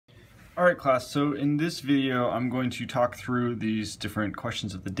Alright class, so in this video I'm going to talk through these different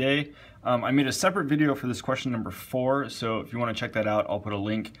questions of the day. I made a separate video for this question number 4, so if you want to check that out, I'll put a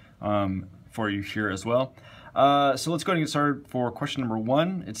link for you here as well. So let's go ahead and get started for question number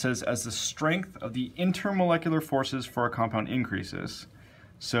 1. It says, as the strength of the intermolecular forces for a compound increases.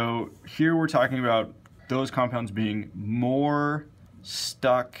 So here we're talking about those compounds being more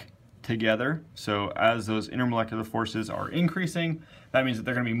stuck together. So as those intermolecular forces are increasing, that means that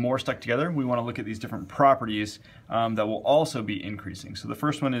they're going to be more stuck together. We want to look at these different properties that will also be increasing. So the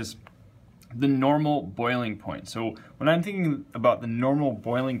first one is the normal boiling point. So when I'm thinking about the normal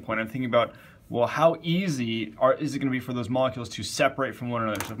boiling point, I'm thinking about, well, how easy is it going to be for those molecules to separate from one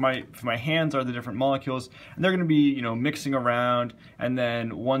another? So if my hands are the different molecules, and they're going to be, mixing around, and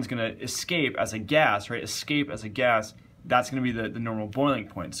then one's going to escape as a gas, right? Escape as a gas. That's going to be the normal boiling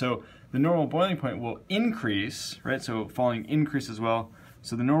point. So the normal boiling point will increase, right? So following increase as well.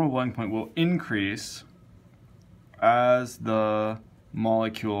 So the normal boiling point will increase as the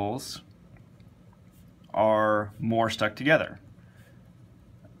molecules are more stuck together.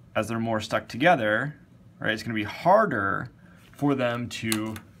 As they're more stuck together, right, it's going to be harder for them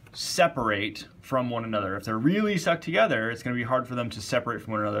to separate from one another. If they're really stuck together, it's going to be hard for them to separate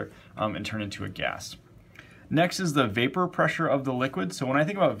from one another and turn into a gas. Next is the vapor pressure of the liquid. So when I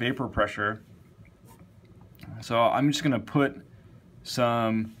think about vapor pressure, so I'm just going to put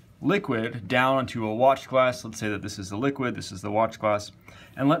some liquid down onto a watch glass. Let's say that this is the liquid, this is the watch glass.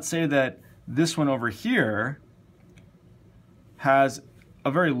 And let's say that this one over here has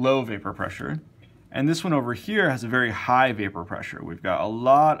a very low vapor pressure, and this one over here has a very high vapor pressure. We've got a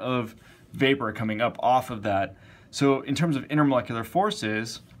lot of vapor coming up off of that. So in terms of intermolecular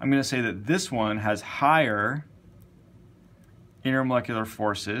forces, I'm going to say that this one has higher intermolecular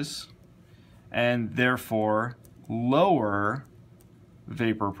forces and therefore lower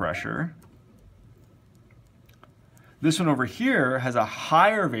vapor pressure. This one over here has a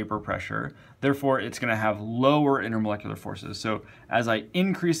higher vapor pressure, therefore it's going to have lower intermolecular forces. So as I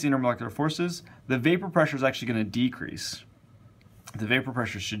increase the intermolecular forces, the vapor pressure is actually going to decrease. The vapor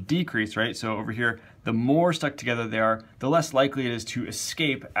pressure should decrease, right? So over here, the more stuck together they are, the less likely it is to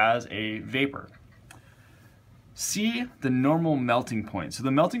escape as a vapor. C, the normal melting point. So the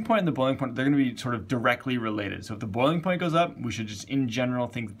melting point and the boiling point, they're going to be sort of directly related. So if the boiling point goes up, we should just in general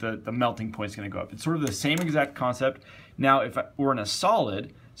think that the melting point is going to go up. It's sort of the same exact concept. Now if we're in a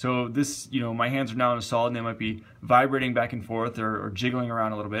solid, so this, my hands are now in a solid and they might be vibrating back and forth or jiggling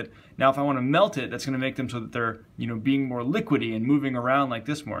around a little bit. Now if I want to melt it, that's going to make them so that they're, being more liquidy and moving around like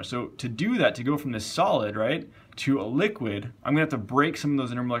this more. So to do that, to go from this solid, right, to a liquid, I'm going to have to break some of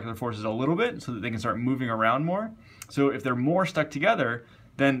those intermolecular forces a little bit so that they can start moving around more. So if they're more stuck together,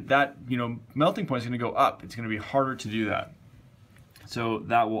 then that, melting point is going to go up. It's going to be harder to do that. So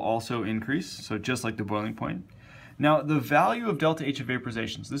that will also increase, so just like the boiling point. Now, the value of delta H of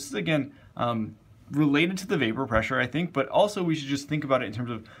vaporization. So this is, again, related to the vapor pressure, I think, but also we should just think about it in terms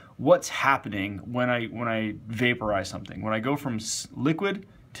of what's happening when I vaporize something. When I go from liquid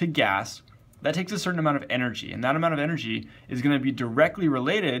to gas, that takes a certain amount of energy, and that amount of energy is going to be directly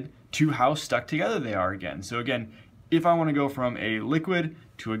related to how stuck together they are again. So again, if I want to go from a liquid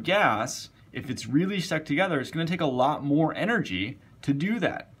to a gas, if it's really stuck together, it's going to take a lot more energy to do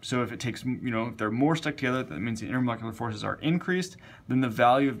that. So if it takes, if they're more stuck together, that means the intermolecular forces are increased, then the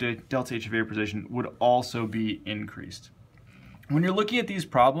value of delta H of vaporization would also be increased. When you're looking at these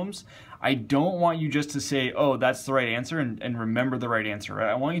problems, I don't want you just to say, oh, that's the right answer and remember the right answer, right?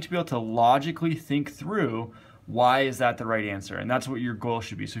 I want you to be able to logically think through why is that the right answer, and that's what your goal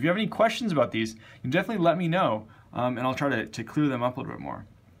should be. So if you have any questions about these, you can definitely let me know, and I'll try to clear them up a little bit more.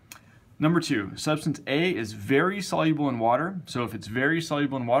 Number 2, substance A is very soluble in water. So if it's very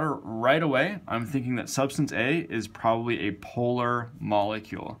soluble in water, right away, I'm thinking that substance A is probably a polar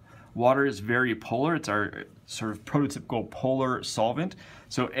molecule. Water is very polar. It's our sort of prototypical polar solvent.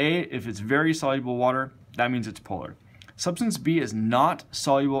 So A, if it's very soluble water, that means it's polar. Substance B is not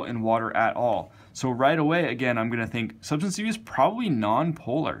soluble in water at all. So right away, again, I'm going to think substance B is probably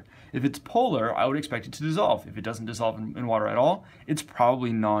non-polar. If it's polar, I would expect it to dissolve. If it doesn't dissolve in water at all, it's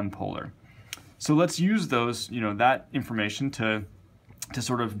probably non-polar. So let's use those, that information to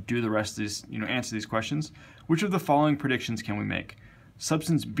sort of do the rest of these, answer these questions. Which of the following predictions can we make?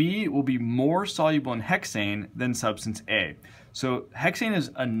 Substance B will be more soluble in hexane than substance A. So hexane is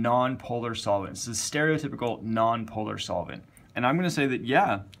a non-polar solvent. It's a stereotypical non-polar solvent. And I'm going to say that,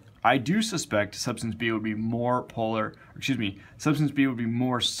 yeah, I do suspect substance B would be more substance B would be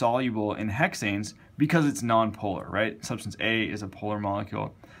more soluble in hexanes because it's non-polar, right? Substance A is a polar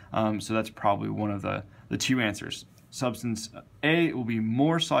molecule. So that's probably one of the two answers. substance A will be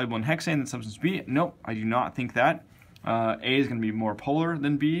more soluble in hexane than substance B? Nope, I do not think that. A is going to be more polar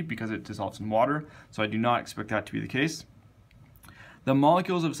than B because it dissolves in water, so I do not expect that to be the case. The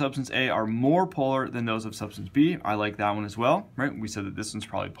molecules of substance A are more polar than those of substance B. I like that one as well, right? We said that this one's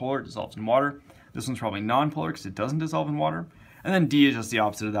probably polar, it dissolves in water. This one's probably non-polar because it doesn't dissolve in water. And then D is just the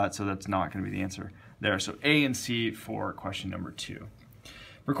opposite of that, so that's not going to be the answer there. So A and C for question number 2.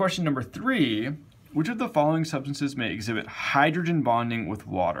 For question number 3, which of the following substances may exhibit hydrogen bonding with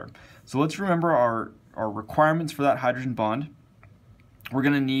water? So let's remember our requirements for that hydrogen bond. We're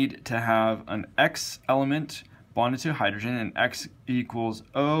going to need to have an X element bonded to hydrogen, and X equals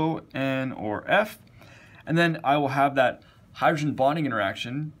O, N, or F. And then I will have that hydrogen bonding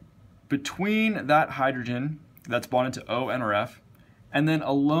interaction between that hydrogen that's bonded to O, N, or F, and then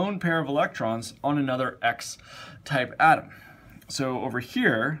a lone pair of electrons on another X type atom. So over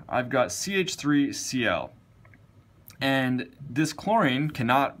here, I've got CH3Cl. And this chlorine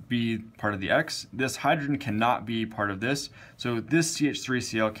cannot be part of the X. This hydrogen cannot be part of this. So this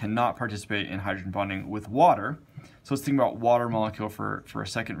CH3Cl cannot participate in hydrogen bonding with water. So let's think about water molecule for a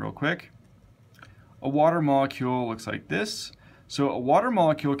second real quick. A water molecule looks like this. So a water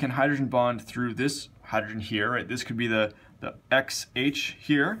molecule can hydrogen bond through this hydrogen here, right? This could be the XH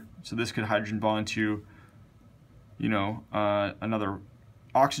here. So this could hydrogen bond to, another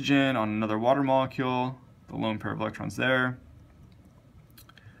oxygen on another water molecule. The lone pair of electrons there.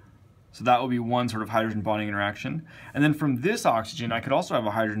 So that will be one sort of hydrogen bonding interaction. And then from this oxygen, I could also have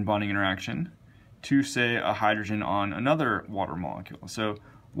a hydrogen bonding interaction to, say, a hydrogen on another water molecule. So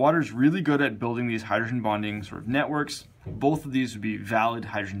water is really good at building these hydrogen bonding sort of networks. Both of these would be valid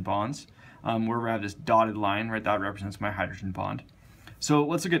hydrogen bonds. Where I have this dotted line, right, that represents my hydrogen bond. So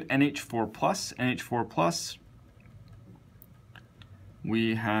let's look at NH4+. NH4+,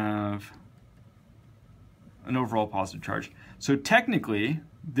 we have an overall positive charge. So technically,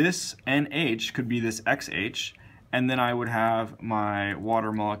 this NH could be this XH, and then I would have my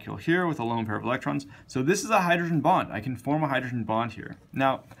water molecule here with a lone pair of electrons. So this is a hydrogen bond. I can form a hydrogen bond here.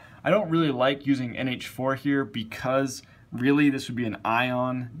 Now, I don't really like using NH4 here because really this would be an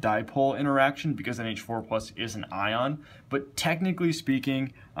ion dipole interaction because NH4+ is an ion. But technically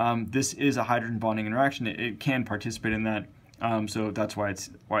speaking, this is a hydrogen bonding interaction. It can participate in that, so that's why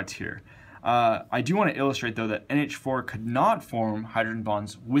it's here. I do want to illustrate, though, that NH4 could not form hydrogen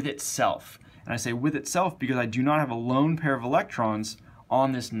bonds with itself. And I say with itself because I do not have a lone pair of electrons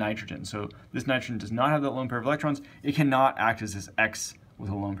on this nitrogen. So this nitrogen does not have that lone pair of electrons. It cannot act as this X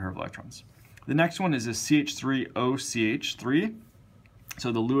with a lone pair of electrons. The next one is this CH3OCH3.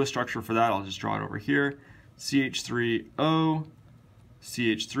 So the Lewis structure for that, I'll just draw it over here. CH3O,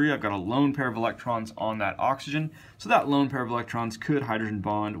 CH3, I've got a lone pair of electrons on that oxygen. So that lone pair of electrons could hydrogen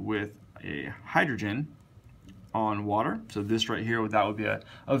bond with a hydrogen on water. So this right here, that would be a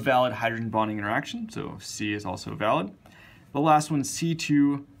valid hydrogen bonding interaction. So C is also valid. The last one,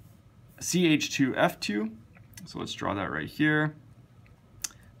 CH2F2. So let's draw that right here.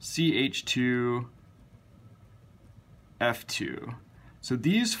 CH2F2. So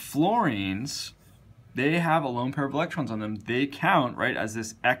these fluorines, they have a lone pair of electrons on them. They count, right, as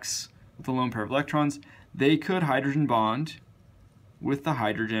this X with a lone pair of electrons. They could hydrogen bond with the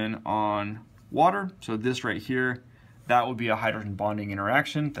hydrogen on water. So this right here, that would be a hydrogen bonding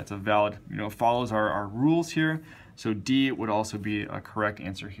interaction. That's a valid, follows our rules here. So D would also be a correct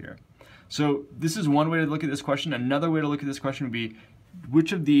answer here. So this is one way to look at this question. Another way to look at this question would be,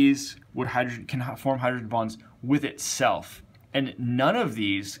 which of these can form hydrogen bonds with itself? And none of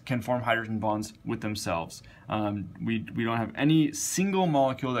these can form hydrogen bonds with themselves. We don't have any single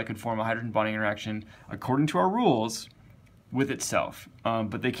molecule that could form a hydrogen bonding interaction according to our rules with itself,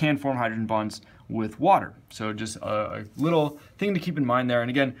 but they can form hydrogen bonds with water. So just a little thing to keep in mind there. And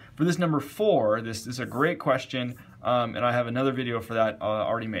again, for this number 4, this is a great question, and I have another video for that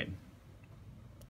already made.